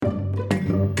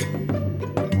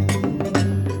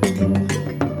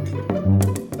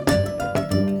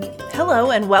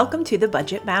Hello and welcome to The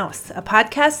Budget Mouse, a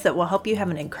podcast that will help you have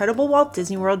an incredible Walt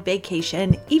Disney World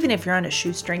vacation, even if you're on a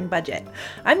shoestring budget.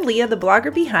 I'm Leah, the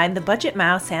blogger behind The Budget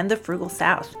Mouse and The Frugal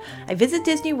South. I visit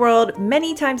Disney World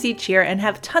many times each year and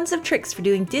have tons of tricks for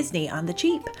doing Disney on the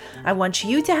cheap. I want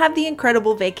you to have the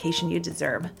incredible vacation you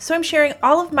deserve, so I'm sharing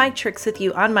all of my tricks with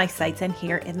you on my sites and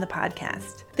here in the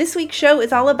podcast. This week's show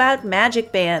is all about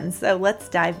MagicBands, so let's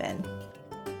dive in.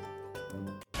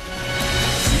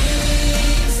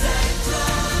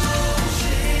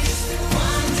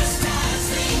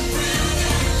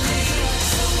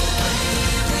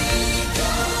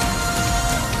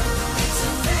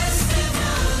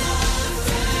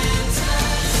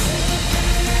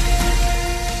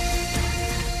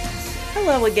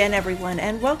 Hello again, everyone,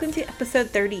 and welcome to episode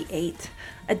 38.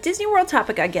 A Disney World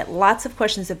topic I get lots of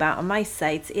questions about on my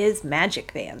sites is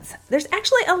MagicBands. There's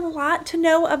actually a lot to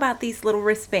know about these little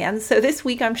wristbands, so this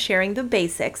week I'm sharing the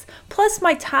basics, plus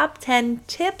my top 10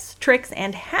 tips, tricks,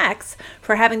 and hacks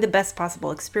for having the best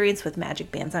possible experience with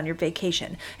MagicBands on your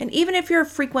vacation. And even if you're a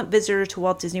frequent visitor to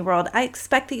Walt Disney World, I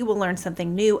expect that you will learn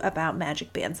something new about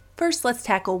MagicBands. First, let's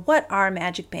tackle what are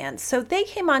MagicBands. So they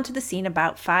came onto the scene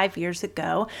about 5 years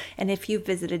ago, and if you've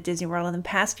visited Disney World in the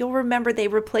past, you'll remember they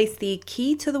replaced the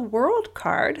Key to the World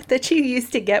card that you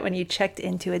used to get when you checked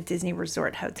into a Disney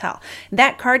Resort hotel.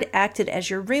 That card acted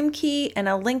as your room key and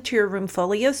a link to your room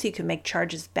folio so you could make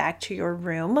charges back to your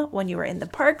room when you were in the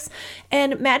parks.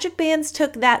 And MagicBands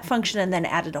took that function and then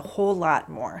added a whole lot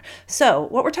more. So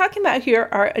what we're talking about here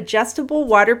are adjustable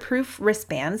waterproof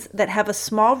wristbands that have a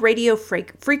small radio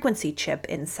frequency chip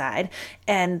inside,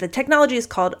 and the technology is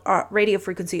called radio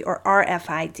frequency or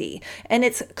RFID. And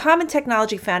it's common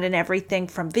technology found in everything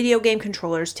from video game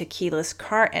controllers to keyless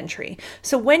car entry.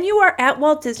 So when you are at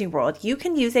Walt Disney World, you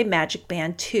can use a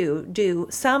MagicBand to do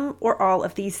some or all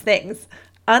of these things.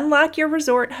 Unlock your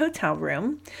resort hotel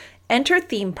room, enter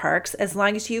theme parks as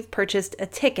long as you've purchased a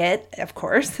ticket, of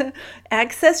course,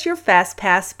 access your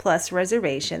FastPass Plus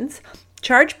reservations,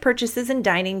 charge purchases and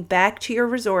dining back to your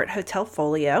resort hotel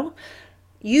folio,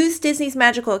 use Disney's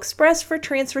Magical Express for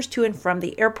transfers to and from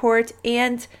the airport,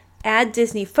 and add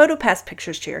Disney PhotoPass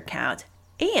pictures to your account.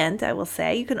 And I will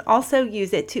say you can also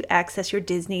use it to access your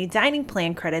Disney dining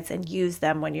plan credits and use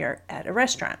them when you're at a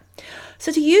restaurant.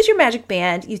 So to use your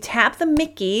MagicBand, you tap the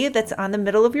Mickey that's on the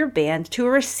middle of your band to a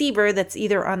receiver that's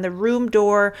either on the room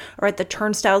door or at the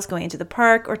turnstiles going into the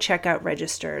park or checkout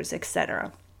registers,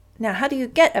 etc. Now, how do you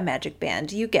get a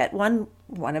MagicBand? You get one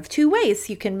of two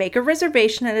ways. You can make a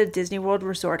reservation at a Disney World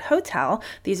Resort hotel.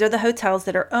 These are the hotels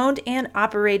that are owned and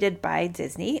operated by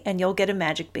Disney, and you'll get a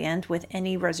MagicBand with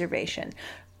any reservation.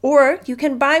 Or you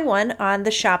can buy one on the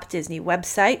Shop Disney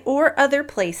website or other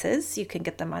places. You can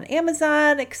get them on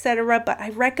Amazon, etc., but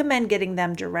I recommend getting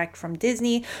them direct from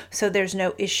Disney so there's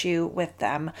no issue with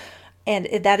them. And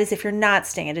that is if you're not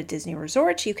staying at a Disney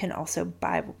resort, you can also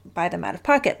buy them out of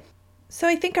pocket. So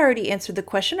I think I already answered the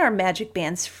question, are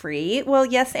MagicBands free? Well,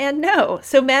 yes and no.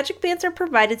 So MagicBands are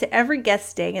provided to every guest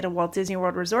staying at a Walt Disney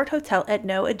World Resort hotel at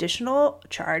no additional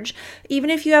charge. Even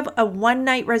if you have a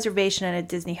one-night reservation at a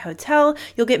Disney hotel,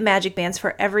 you'll get MagicBands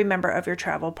for every member of your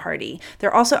travel party.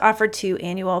 They're also offered to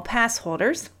annual pass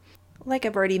holders. Like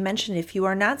I've already mentioned, if you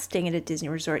are not staying at a Disney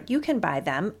resort, you can buy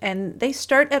them, and they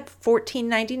start at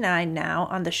 $14.99 now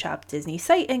on the Shop Disney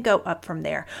site and go up from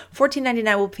there.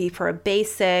 $14.99 will be for a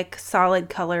basic, solid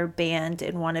color band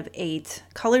in one of 8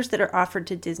 colors that are offered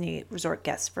to Disney resort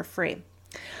guests for free.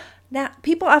 Now,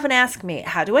 people often ask me,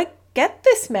 how do I get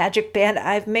this MagicBand?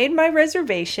 I've made my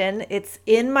reservation. It's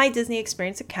in my Disney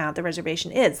Experience account. The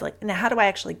reservation is. Now how do I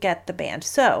actually get the band?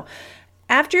 So,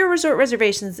 after your resort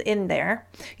reservation's in there,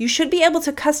 you should be able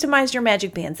to customize your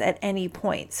MagicBands at any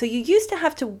point. So you used to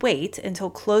have to wait until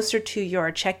closer to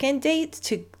your check-in date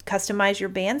to customize your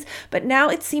bands, but now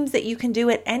it seems that you can do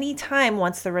it any time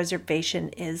once the reservation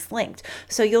is linked.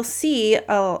 So you'll see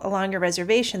along your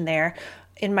reservation there,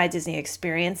 in my Disney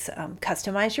Experience,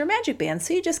 customize your MagicBand.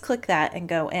 So you just click that and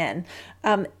go in.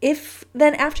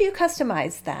 Then after you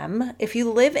customize them, if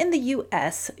you live in the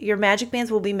US, your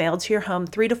MagicBands will be mailed to your home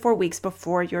 3 to 4 weeks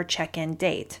before your check-in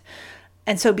date.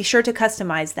 And so be sure to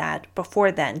customize that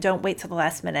before then. Don't wait till the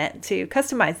last minute to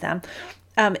customize them.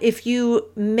 If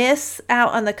you miss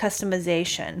out on the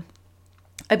customization,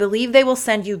 I believe they will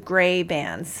send you gray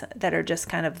bands that are just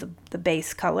kind of the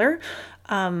base color.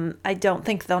 I don't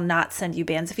think they'll not send you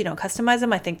bands if you don't customize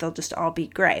them. I think they'll just all be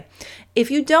gray. If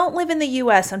you don't live in the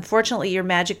US, unfortunately, your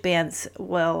MagicBands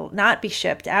will not be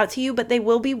shipped out to you, but they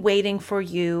will be waiting for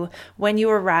you when you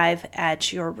arrive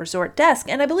at your resort desk.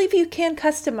 And I believe you can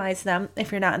customize them.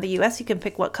 If you're not in the US, you can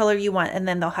pick what color you want, and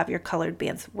then they'll have your colored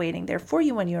bands waiting there for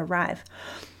you when you arrive.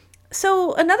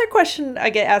 So another question I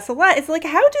get asked a lot is like,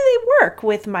 how do they work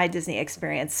with My Disney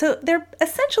Experience? So they're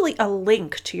essentially a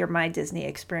link to your My Disney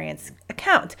Experience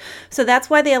account. So that's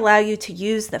why they allow you to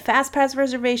use the FastPass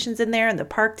reservations in there and the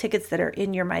park tickets that are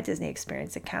in your My Disney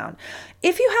Experience account.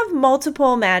 If you have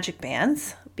multiple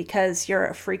MagicBands, because you're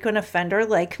a frequent offender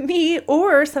like me,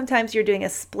 or sometimes you're doing a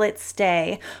split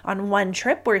stay on one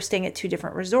trip where you're staying at two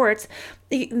different resorts,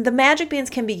 the MagicBands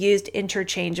can be used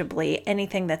interchangeably,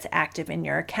 anything that's active in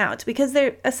your account, because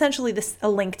they're essentially a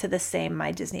link to the same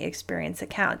My Disney Experience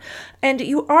account. And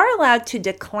you are allowed to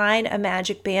decline a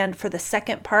MagicBand for the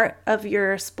second part of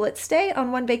your split stay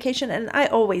on one vacation, and I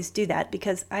always do that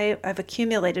because I've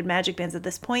accumulated MagicBands at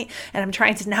this point, and I'm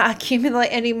trying to not accumulate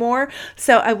anymore,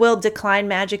 so I will decline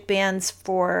MagicBands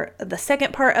for the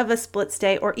second part of a split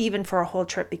stay or even for a whole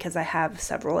trip because I have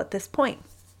several at this point.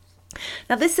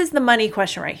 Now, this is the money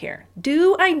question right here.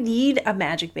 Do I need a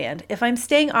MagicBand if I'm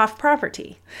staying off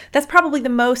property? That's probably the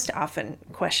most often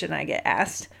question I get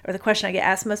asked, or the question I get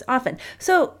asked most often.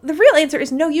 So the real answer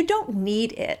is no, you don't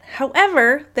need it.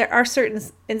 However, there are certain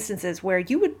instances where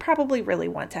you would probably really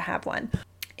want to have one.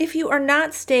 If you are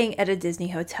not staying at a Disney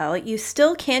hotel, you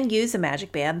still can use a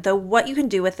MagicBand, though what you can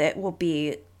do with it will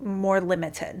be more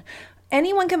limited.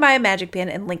 Anyone can buy a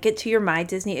MagicBand and link it to your My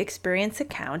Disney Experience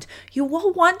account. You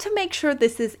will want to make sure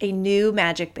this is a new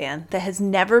MagicBand that has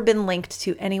never been linked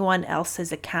to anyone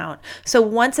else's account. So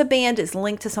once a band is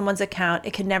linked to someone's account,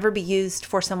 it can never be used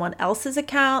for someone else's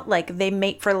account, like they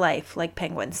mate for life, like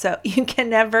penguins. So you can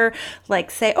never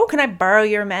like say, oh, can I borrow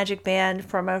your MagicBand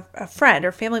from a friend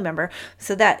or family member?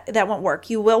 So that won't work.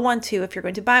 You will want to, if you're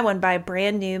going to buy one, buy a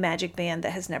brand new MagicBand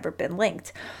that has never been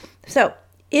linked. So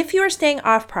if you are staying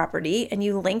off property and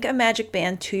you link a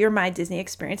MagicBand to your My Disney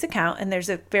Experience account, and there's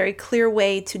a very clear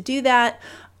way to do that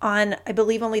on, I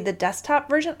believe, only the desktop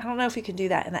version. I don't know if you can do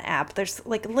that in the app. There's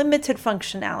like limited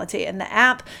functionality in the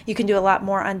app. You can do a lot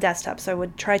more on desktop, so I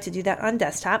would try to do that on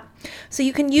desktop. So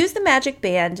you can use the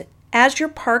MagicBand as your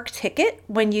park ticket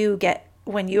when you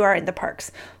are in the parks.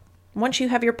 Once you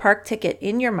have your park ticket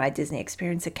in your My Disney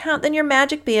Experience account, then your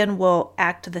MagicBand will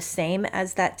act the same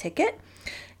as that ticket.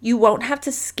 You won't have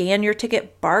to scan your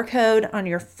ticket barcode on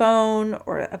your phone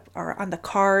or on the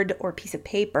card or piece of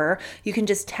paper. You can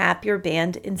just tap your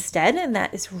band instead, and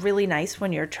that is really nice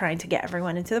when you're trying to get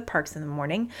everyone into the parks in the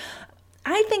morning.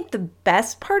 I think the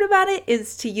best part about it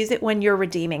is to use it when you're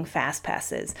redeeming fast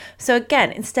passes. So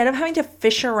again, instead of having to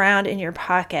fish around in your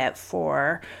pocket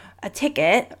for a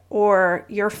ticket or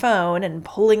your phone and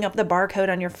pulling up the barcode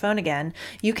on your phone again,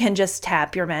 you can just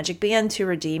tap your MagicBand to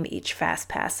redeem each fast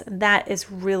pass. And that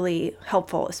is really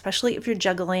helpful, especially if you're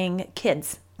juggling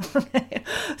kids.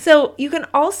 So you can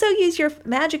also use your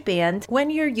MagicBand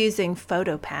when you're using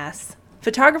PhotoPass.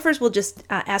 Photographers will just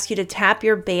ask you to tap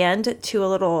your band to a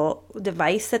little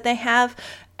device that they have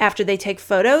after they take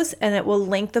photos, and it will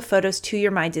link the photos to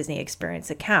your My Disney Experience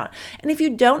account. And if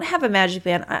you don't have a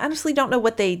MagicBand, I honestly don't know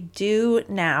what they do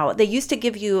now. They used to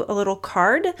give you a little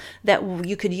card that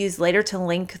you could use later to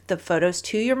link the photos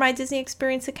to your My Disney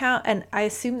Experience account, and I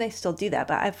assume they still do that,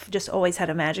 but I've just always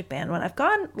had a MagicBand when I've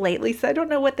gone lately, so I don't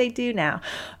know what they do now.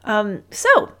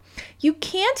 So you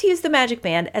can't use the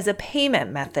MagicBand as a payment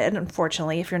method,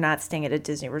 unfortunately, if you're not staying at a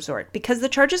Disney resort, because the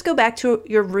charges go back to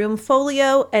your room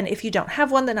folio, and if you don't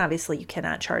have one, then obviously you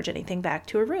cannot charge anything back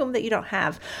to a room that you don't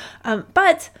have.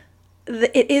 But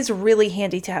it is really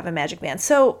handy to have a MagicBand.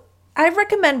 So I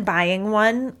recommend buying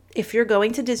one if you're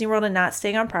going to Disney World and not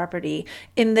staying on property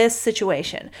in this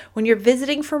situation. When you're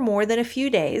visiting for more than a few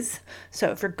days, so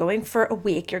if you're going for a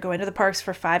week, you're going to the parks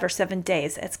for 5 or 7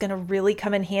 days, it's going to really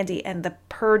come in handy, and the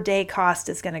per day cost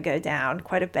is going to go down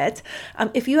quite a bit.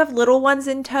 If you have little ones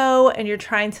in tow and you're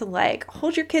trying to like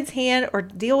hold your kid's hand or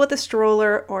deal with a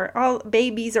stroller or all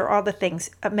babies or all the things,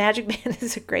 a MagicBand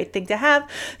is a great thing to have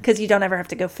because you don't ever have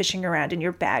to go fishing around in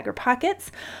your bag or pockets.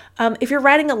 If you're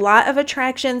riding a lot of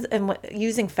attractions and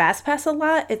using FastPass a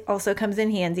lot, it also comes in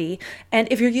handy. And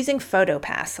if you're using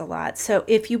PhotoPass a lot, so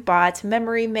if you bought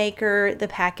Memory Maker, the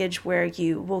package where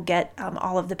you will get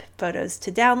all of the photos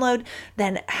to download,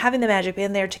 then having the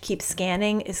MagicBand there to keep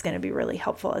scanning is going to be really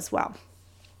helpful as well.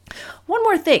 One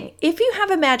more thing, if you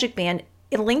have a MagicBand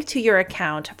linked to your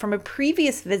account from a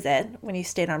previous visit when you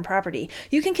stayed on property,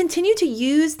 you can continue to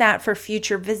use that for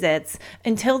future visits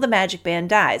until the MagicBand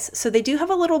dies. So they do have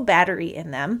a little battery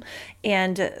in them,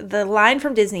 and the line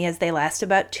from Disney is they last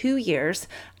about 2 years.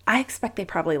 I expect they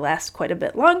probably last quite a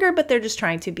bit longer, but they're just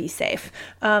trying to be safe.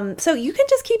 So you can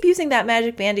just keep using that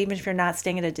MagicBand even if you're not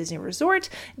staying at a Disney resort,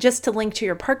 just to link to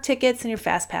your park tickets and your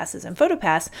fast passes and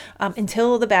PhotoPass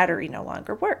until the battery no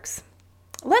longer works.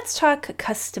 let's talk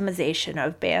customization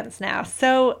of bands now.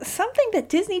 So something that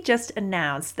Disney just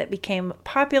announced that became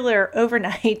popular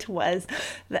overnight was,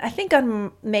 I think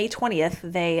on May 20th,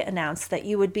 they announced that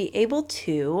you would be able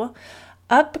to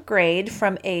upgrade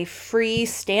from a free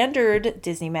standard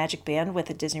Disney Magic Band with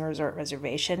a Disney Resort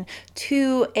reservation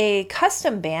to a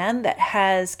custom band that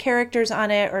has characters on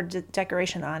it or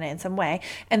decoration on it in some way,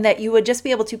 and that you would just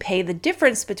be able to pay the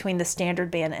difference between the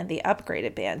standard band and the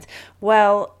upgraded band.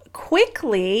 Well,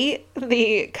 quickly,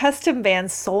 the custom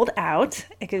bands sold out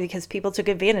because people took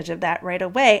advantage of that right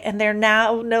away, and they're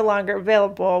now no longer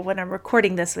available when I'm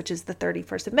recording this, which is the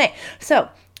 31st of May. So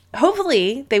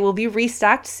hopefully they will be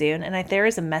restocked soon. And there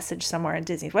is a message somewhere on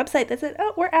Disney's website that said,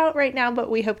 oh, we're out right now, but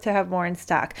we hope to have more in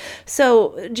stock.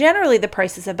 So generally the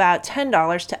price is about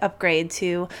 $10 to upgrade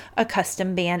to a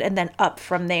custom band and then up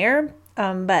from there.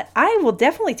 But I will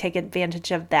definitely take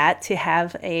advantage of that to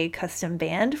have a custom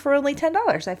band for only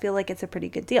 $10. I feel like it's a pretty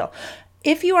good deal.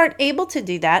 If you aren't able to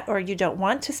do that or you don't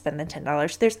want to spend the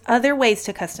 $10, there's other ways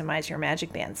to customize your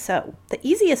Magic Band. So the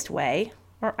easiest way,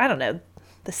 or I don't know,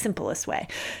 the simplest way,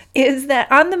 is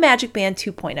that on the Magic Band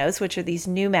 2.0s, which are these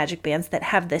new Magic Bands that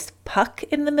have this puck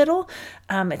in the middle,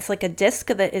 it's like a disc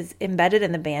that is embedded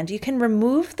in the band. You can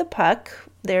remove the puck.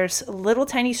 There's little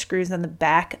tiny screws on the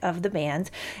back of the band,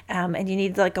 and you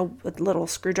need like a little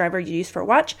screwdriver you use for a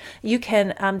watch. You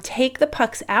can take the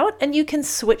pucks out and you can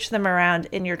switch them around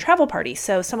in your travel party.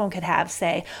 So someone could have,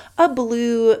 say, a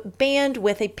blue band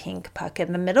with a pink puck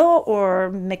in the middle,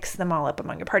 or mix them all up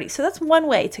among your party. So that's one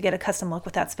way to get a custom look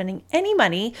without spending any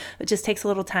money. It just takes a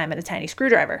little time and a tiny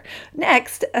screwdriver.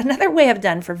 Next, another way I've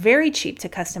done for very cheap to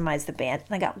customize the band,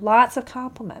 and I got lots of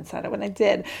compliments on it when I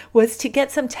did, was to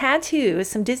get some tattoos,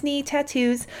 some Disney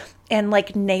tattoos and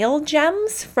like nail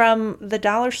gems from the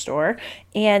dollar store,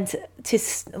 and to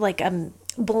like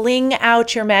bling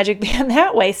out your Magic Band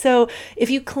that way. So if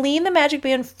you clean the Magic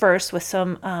Band first with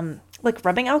some like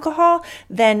rubbing alcohol,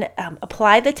 then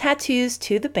apply the tattoos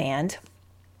to the band,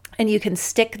 and you can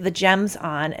stick the gems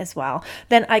on as well.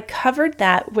 Then I covered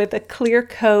that with a clear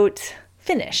coat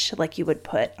finish like you would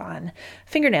put on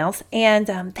fingernails, and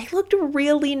they looked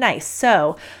really nice.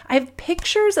 So I have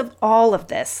pictures of all of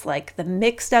this, like the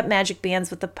mixed up Magic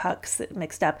Bands with the pucks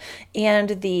mixed up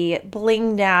and the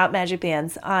blinged out Magic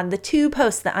Bands on the two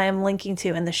posts that I am linking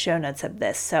to in the show notes of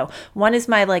this. So one is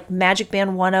my like Magic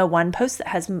Band 101 post that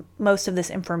has most of this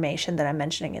information that I'm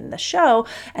mentioning in the show,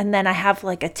 and then I have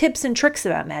like a tips and tricks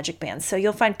about Magic Bands, so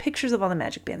you'll find pictures of all the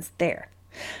Magic Bands there.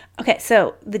 Okay,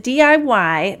 so the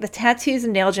DIY, the tattoos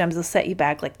and nail gems will set you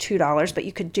back like $2, but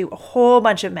you could do a whole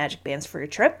bunch of Magic Bands for your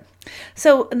trip.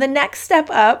 So the next step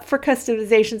up for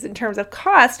customizations in terms of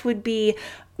cost would be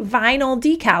vinyl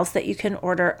decals that you can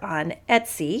order on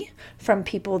Etsy from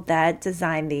people that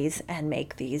design these and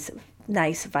make these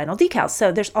nice vinyl decals.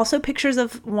 So there's also pictures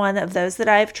of one of those that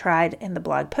I've tried in the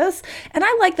blog post, and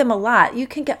I like them a lot. You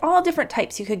can get all different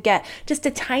types. You could get just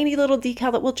a tiny little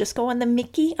decal that will just go on the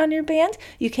Mickey on your band.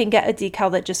 You can get a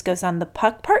decal that just goes on the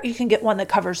puck part. You can get one that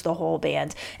covers the whole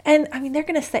band. And I mean, they're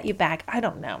going to set you back, I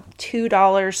don't know,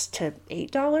 $2 to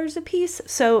 $8 a piece.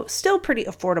 So still pretty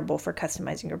affordable for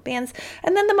customizing your bands.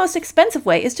 And then the most expensive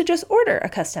way is to just order a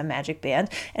custom Magic Band.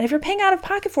 And if you're paying out of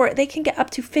pocket for it, they can get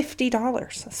up to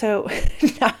 $50. So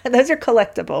those are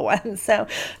collectible ones, so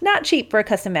not cheap for a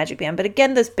custom Magic Band. But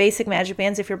again, those basic Magic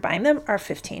Bands, if you're buying them, are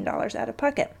 $15 out of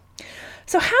pocket.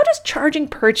 So how does charging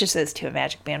purchases to a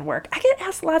Magic Band work? I get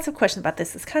asked lots of questions about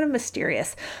this. It's kind of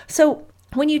mysterious. So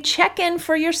when you check in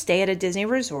for your stay at a Disney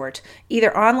resort,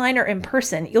 either online or in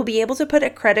person, you'll be able to put a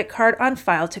credit card on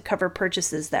file to cover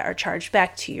purchases that are charged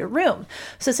back to your room.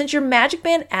 So since your Magic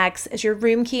Band acts as your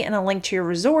room key and a link to your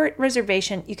resort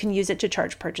reservation, you can use it to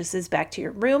charge purchases back to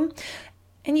your room.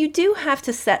 And you do have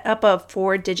to set up a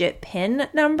 4-digit PIN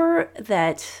number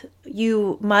that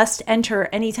you must enter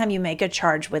anytime you make a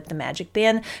charge with the Magic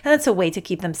Band. And that's a way to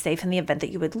keep them safe in the event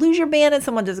that you would lose your band and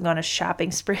someone doesn't go on a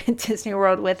shopping spree at Disney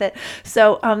World with it.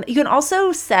 So you can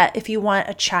also set if you want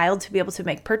a child to be able to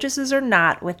make purchases or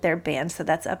not with their band. So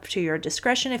that's up to your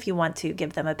discretion if you want to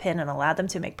give them a PIN and allow them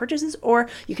to make purchases, or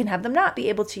you can have them not be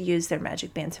able to use their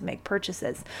Magic Band to make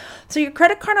purchases. So your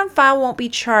credit card on file won't be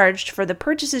charged for the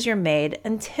purchases you're made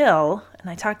until, and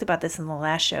I talked about this in the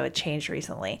last show, it changed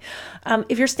recently.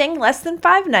 If you're staying less than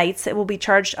 5 nights, it will be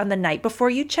charged on the night before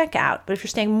you check out. But if you're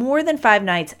staying more than 5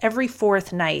 nights, every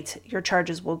 4th night, your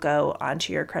charges will go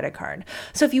onto your credit card.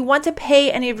 So if you want to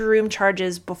pay any of your room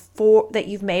charges before that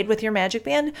you've made with your Magic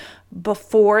Band,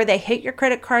 before they hit your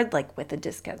credit card, like with a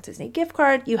discount Disney gift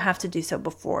card, you have to do so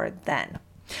before then.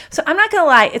 So I'm not going to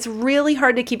lie, it's really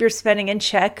hard to keep your spending in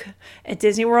check at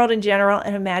Disney World in general,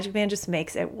 and a MagicBand just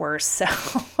makes it worse. So,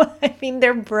 I mean,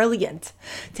 they're brilliant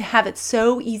to have it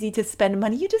so easy to spend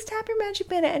money. You just tap your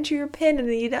MagicBand and enter your PIN,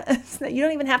 and you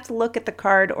don't even have to look at the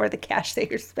card or the cash that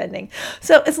you're spending.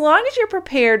 So as long as you're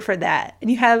prepared for that and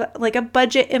you have like a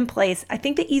budget in place, I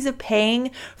think the ease of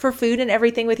paying for food and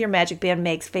everything with your MagicBand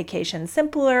makes vacation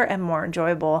simpler and more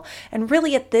enjoyable. And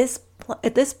really at this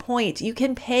point, you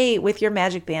can pay with your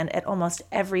MagicBand at almost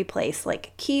every place,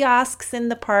 like kiosks in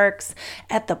the parks,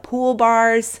 at the pool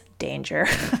bars, danger,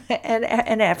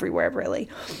 and everywhere, really.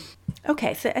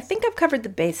 Okay, so I think I've covered the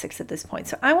basics at this point.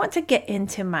 So I want to get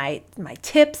into my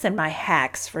tips and my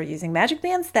hacks for using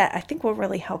MagicBands that I think will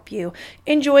really help you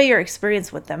enjoy your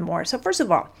experience with them more. So first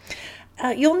of all,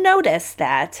 you'll notice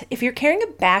that if you're carrying a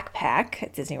backpack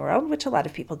at Disney World, which a lot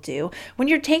of people do, when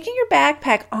you're taking your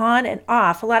backpack on and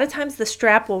off, a lot of times the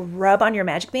strap will rub on your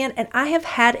MagicBand, and I have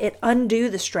had it undo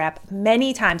the strap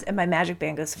many times and my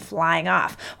MagicBand goes flying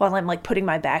off while I'm like putting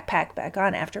my backpack back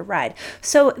on after a ride.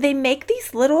 So they make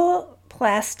these little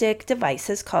plastic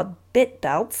devices called bit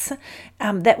belts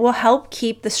that will help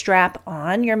keep the strap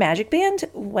on your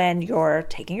MagicBand when you're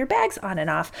taking your bags on and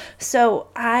off. So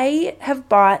I have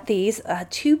bought these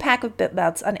 2-pack of bit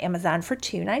belts on Amazon for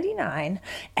 $2.99,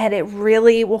 and it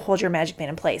really will hold your MagicBand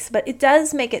in place. But it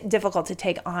does make it difficult to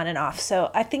take on and off. So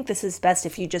I think this is best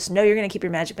if you just know you're going to keep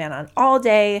your MagicBand on all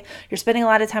day. You're spending a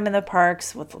lot of time in the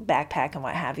parks with a backpack and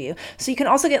what have you. So you can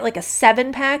also get like a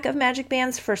 7-pack of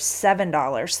MagicBands for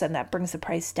 $7, and that brings the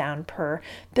price down per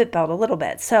bit belt a little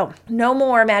bit. So no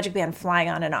more MagicBand flying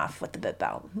on and off with the bit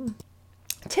belt.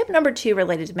 Tip number 2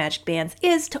 related to MagicBands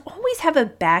is to always have a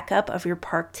backup of your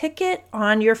park ticket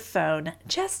on your phone,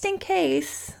 just in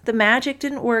case the magic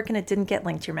didn't work and it didn't get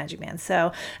linked to your MagicBand.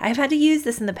 So I've had to use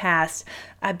this in the past.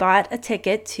 I bought a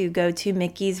ticket to go to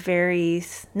Mickey's very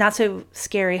not so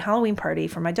scary Halloween party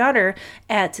for my daughter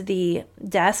at the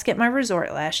desk at my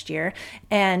resort last year.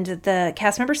 And the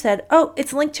cast member said, "Oh,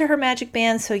 it's linked to her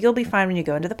MagicBand, so you'll be fine when you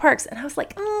go into the parks." And I was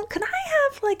like, can I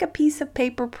have like a piece of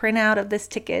paper printout of this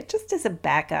ticket just as a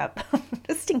backup,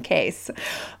 just in case?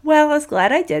 Well, I was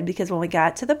glad I did, because when we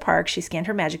got to the park, she scanned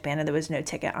her MagicBand and there was no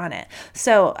ticket on it.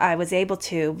 So I was able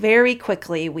to very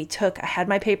quickly, I had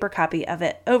my paper copy of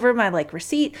it over my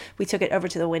receipt. We took it over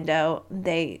to the window.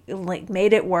 They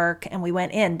made it work and we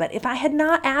went in. But if I had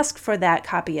not asked for that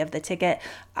copy of the ticket,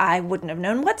 I wouldn't have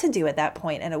known what to do at that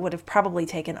point, and it would have probably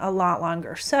taken a lot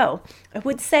longer. So I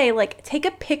would say take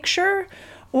a picture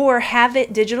or have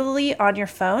it digitally on your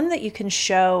phone that you can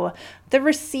show the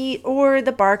receipt or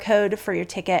the barcode for your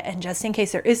ticket. And just in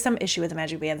case there is some issue with the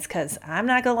MagicBands, because I'm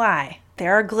not gonna lie,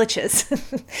 there are glitches.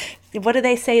 What do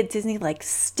they say at Disney? Like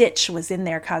Stitch was in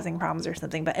there causing problems or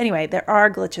something. But anyway, there are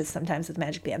glitches sometimes with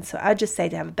MagicBands. So I'd just say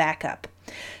to have a backup.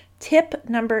 Tip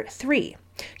number 3.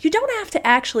 You don't have to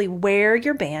actually wear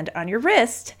your band on your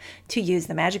wrist to use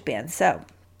the MagicBand. So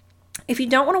if you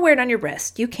don't want to wear it on your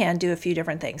wrist, you can do a few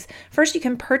different things. First, you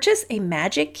can purchase a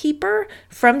Magic Keeper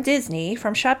from Disney,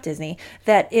 from Shop Disney,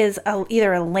 that is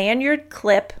either a lanyard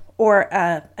clip or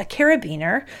a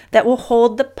carabiner that will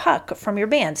hold the puck from your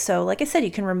band. So like I said,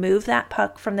 you can remove that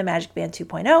puck from the MagicBand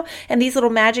 2.0, and these little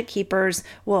Magic Keepers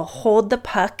will hold the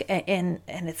puck and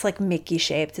it's like Mickey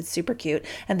shaped. It's super cute.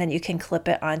 And then you can clip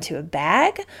it onto a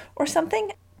bag or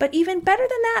something. But even better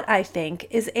than that, I think,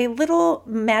 is a little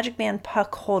MagicBand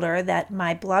puck holder that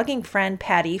my blogging friend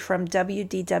Patty from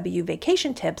WDW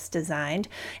Vacation Tips designed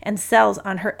and sells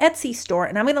on her Etsy store.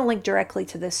 And I'm going to link directly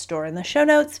to this store in the show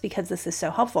notes because this is so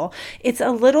helpful. It's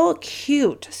a little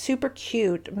cute, super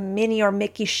cute, Minnie or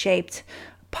Mickey shaped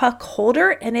puck holder,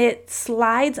 and it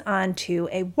slides onto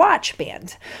a watch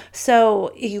band.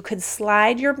 So you could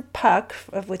slide your puck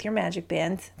with your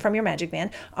MagicBand, from your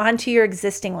MagicBand, onto your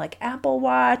existing Apple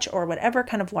Watch or whatever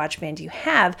kind of watch band you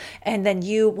have, and then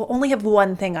you will only have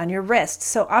one thing on your wrist.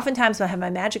 So oftentimes when I have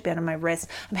my MagicBand on my wrist,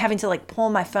 I'm having to pull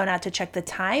my phone out to check the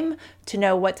time to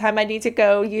know what time I need to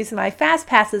go use my fast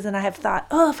passes, and I have thought,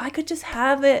 if I could just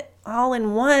have it all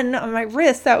in one on my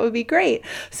wrist, that would be great.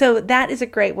 So that is a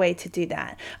great way to do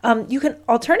that. You can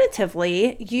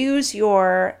alternatively use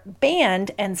your band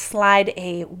and slide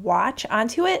a watch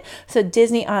onto it. So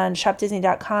Disney on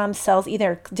shopdisney.com sells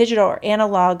either digital or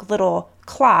analog little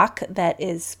clock that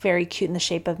is very cute in the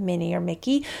shape of Minnie or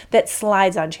Mickey that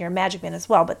slides onto your MagicBand as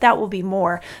well. But that will be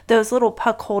more. Those little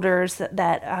puck holders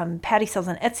that Patty sells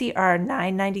on Etsy are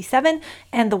 $9.97,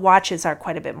 and the watches are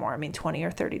quite a bit more. $20 or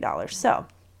 $30. So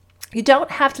you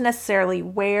don't have to necessarily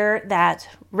wear that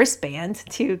wristband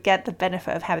to get the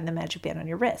benefit of having the MagicBand on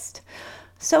your wrist.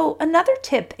 So another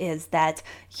tip is that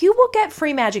you will get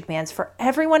free MagicBands for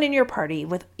everyone in your party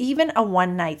with even a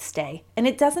one-night stay. And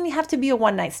it doesn't have to be a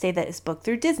one-night stay that is booked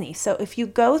through Disney. So if you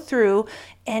go through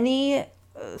any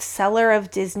seller of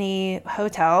Disney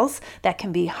hotels, that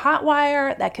can be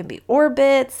Hotwire, that can be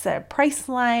Orbitz,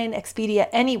 Priceline, Expedia,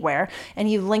 anywhere,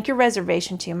 and you link your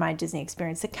reservation to your My Disney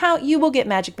Experience account, you will get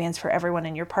MagicBands for everyone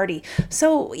in your party.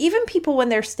 So even people when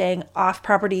they're staying off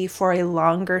property for a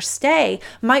longer stay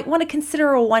might want to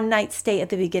consider a one-night stay at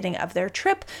the beginning of their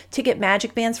trip to get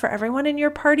MagicBands for everyone in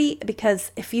your party,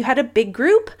 because if you had a big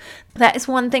group, that is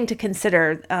one thing to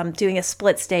consider, doing a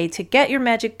split stay to get your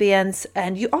MagicBands.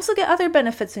 And you also get other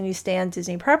benefits when you stay on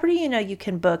Disney property. You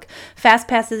can book fast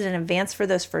passes in advance for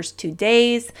those first 2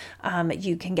 days.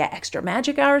 You can get extra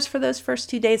magic hours for those first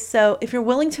 2 days. So if you're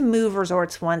willing to move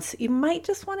resorts once, you might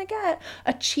just want to get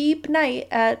a cheap night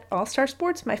at All Star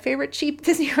Sports, my favorite cheap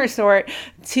Disney resort,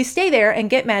 to stay there and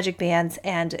get MagicBands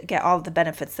and get all of the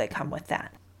benefits that come with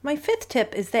that. My fifth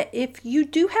tip is that if you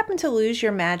do happen to lose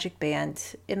your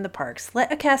MagicBand in the parks,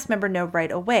 let a cast member know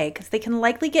right away, because they can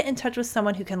likely get in touch with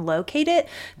someone who can locate it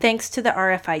thanks to the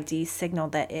RFID signal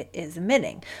that it is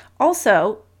emitting.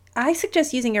 Also, I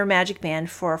suggest using your MagicBand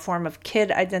for a form of kid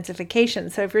identification.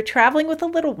 So if you're traveling with a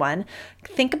little one,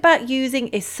 think about using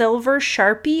a silver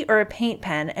Sharpie or a paint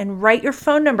pen and write your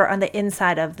phone number on the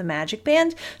inside of the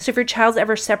MagicBand. So if your child's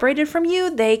ever separated from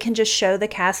you, they can just show the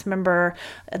cast member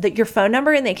your phone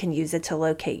number and they can use it to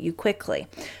locate you quickly.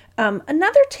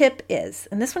 Another tip is,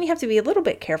 and this one you have to be a little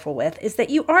bit careful with, is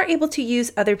that you are able to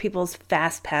use other people's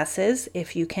fast passes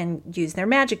if you can use their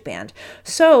MagicBand.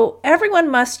 So everyone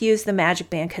must use the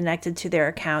MagicBand connected to their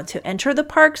account to enter the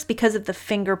parks because of the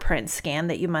fingerprint scan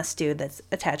that you must do that's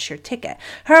attached to your ticket.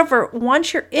 However,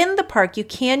 once you're in the park, you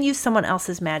can use someone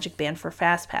else's MagicBand for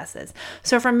fast passes.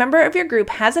 So if a member of your group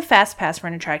has a fast pass for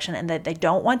an attraction and that they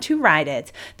don't want to ride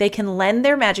it, they can lend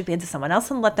their MagicBand to someone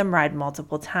else and let them ride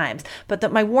multiple times.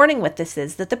 But my warning with this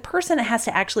is that the person has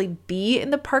to actually be in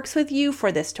the parks with you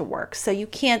for this to work. So you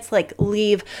can't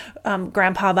leave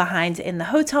grandpa behind in the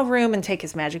hotel room and take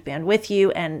his MagicBand with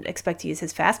you and expect to use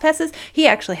his fast passes. He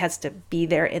actually has to be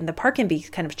there in the park and be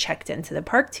kind of checked into the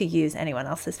park to use anyone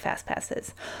else's fast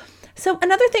passes. So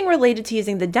another thing related to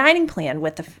using the dining plan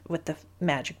with the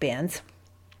MagicBands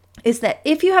is that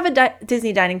if you have a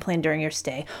Disney dining plan during your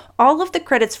stay, all of the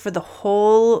credits for the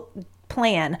whole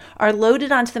plan are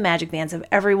loaded onto the MagicBands of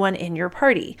everyone in your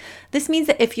party. This means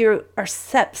that if you are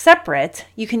separate,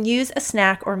 you can use a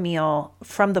snack or meal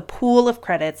from the pool of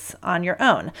credits on your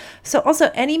own. So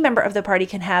also any member of the party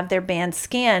can have their band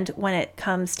scanned when it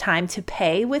comes time to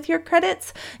pay with your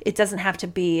credits. It doesn't have to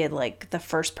be the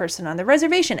first person on the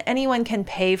reservation. Anyone can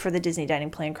pay for the Disney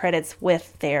Dining Plan credits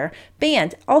with their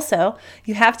band. Also,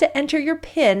 you have to enter your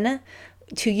PIN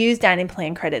to use dining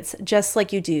plan credits just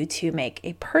like you do to make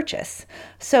a purchase.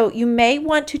 So you may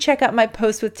want to check out my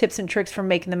post with tips and tricks for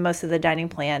making the most of the dining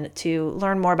plan to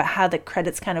learn more about how the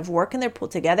credits kind of work and they're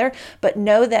pulled together. But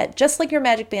know that just like your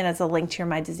MagicBand has a link to your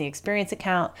My Disney Experience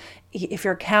account, if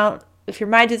your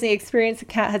My Disney Experience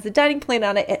account has a dining plan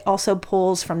on it, it also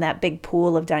pulls from that big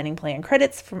pool of dining plan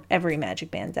credits from every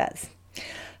MagicBand does.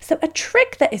 So a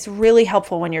trick that is really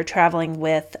helpful when you're traveling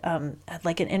with an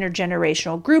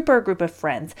intergenerational group or a group of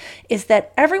friends is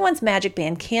that everyone's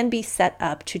MagicBand can be set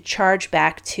up to charge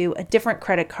back to a different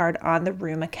credit card on the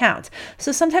room account.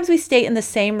 So sometimes we stay in the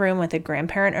same room with a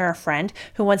grandparent or a friend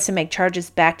who wants to make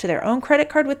charges back to their own credit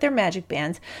card with their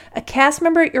MagicBand. A cast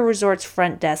member at your resort's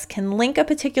front desk can link a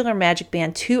particular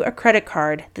MagicBand to a credit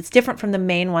card that's different from the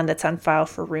main one that's on file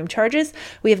for room charges.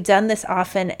 We have done this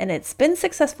often and it's been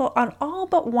successful on all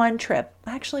but one trip,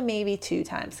 actually maybe 2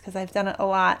 times, because I've done it a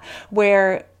lot,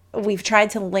 where we've tried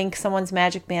to link someone's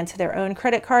MagicBand to their own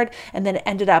credit card and then it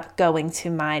ended up going to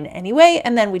mine anyway,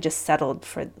 and then we just settled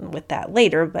with that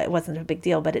later, but it wasn't a big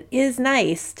deal. But it is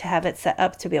nice to have it set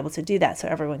up to be able to do that so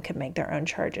everyone can make their own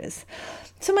charges.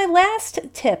 So my last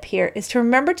tip here is to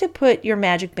remember to put your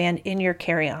MagicBand in your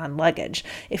carry-on luggage.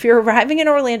 If you're arriving in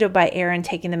Orlando by air and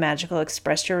taking the Magical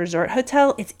Express to your resort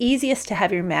hotel, it's easiest to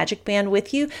have your MagicBand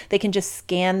with you. They can just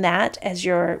scan that as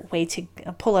your way to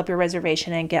pull up your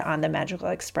reservation and get on the Magical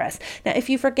Express. Now, if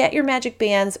you forget your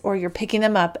MagicBands or you're picking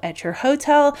them up at your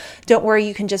hotel, don't worry,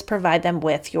 you can just provide them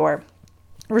with your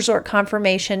resort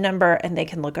confirmation number and they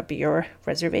can look up your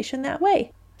reservation that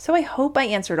way. So I hope I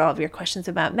answered all of your questions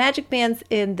about MagicBands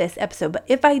in this episode, but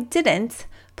if I didn't,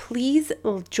 please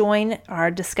join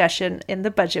our discussion in the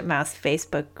Budget Mouse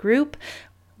Facebook group.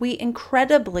 We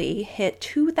incredibly hit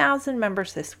 2,000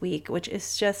 members this week, which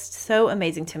is just so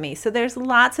amazing to me. So there's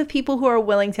lots of people who are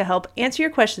willing to help answer your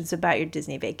questions about your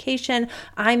Disney vacation.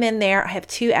 I'm in there. I have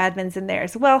 2 admins in there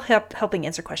as well, helping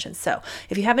answer questions. So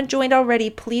if you haven't joined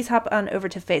already, please hop on over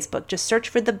to Facebook. Just search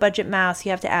for The Budget Mouse. You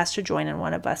have to ask to join and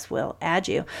one of us will add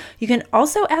you. You can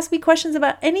also ask me questions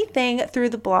about anything through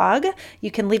the blog. You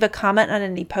can leave a comment on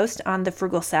any post on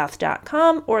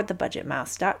thefrugalsouth.com or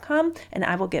thebudgetmouse.com, and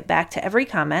I will get back to every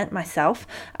comment myself.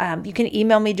 You can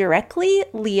email me directly,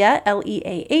 Leah,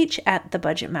 Leah, at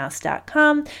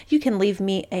thebudgetmouse.com. You can leave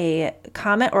me a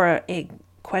comment or a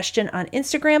question on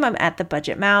Instagram. I'm at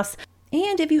thebudgetmouse.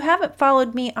 And if you haven't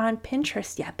followed me on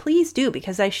Pinterest yet, please do,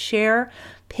 because I share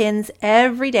pins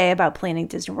every day about planning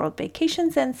Disney World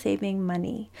vacations and saving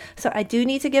money. So I do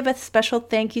need to give a special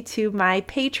thank you to my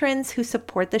patrons who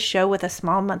support the show with a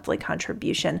small monthly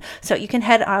contribution. So you can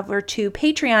head over to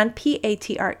Patreon,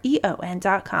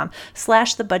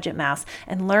 patreon.com/thebudgetmouse,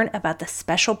 and learn about the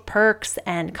special perks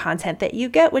and content that you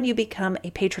get when you become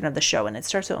a patron of the show. And it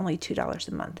starts at only $2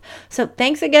 a month. So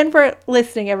thanks again for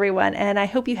listening, everyone. And I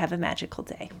hope you have a magical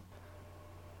day.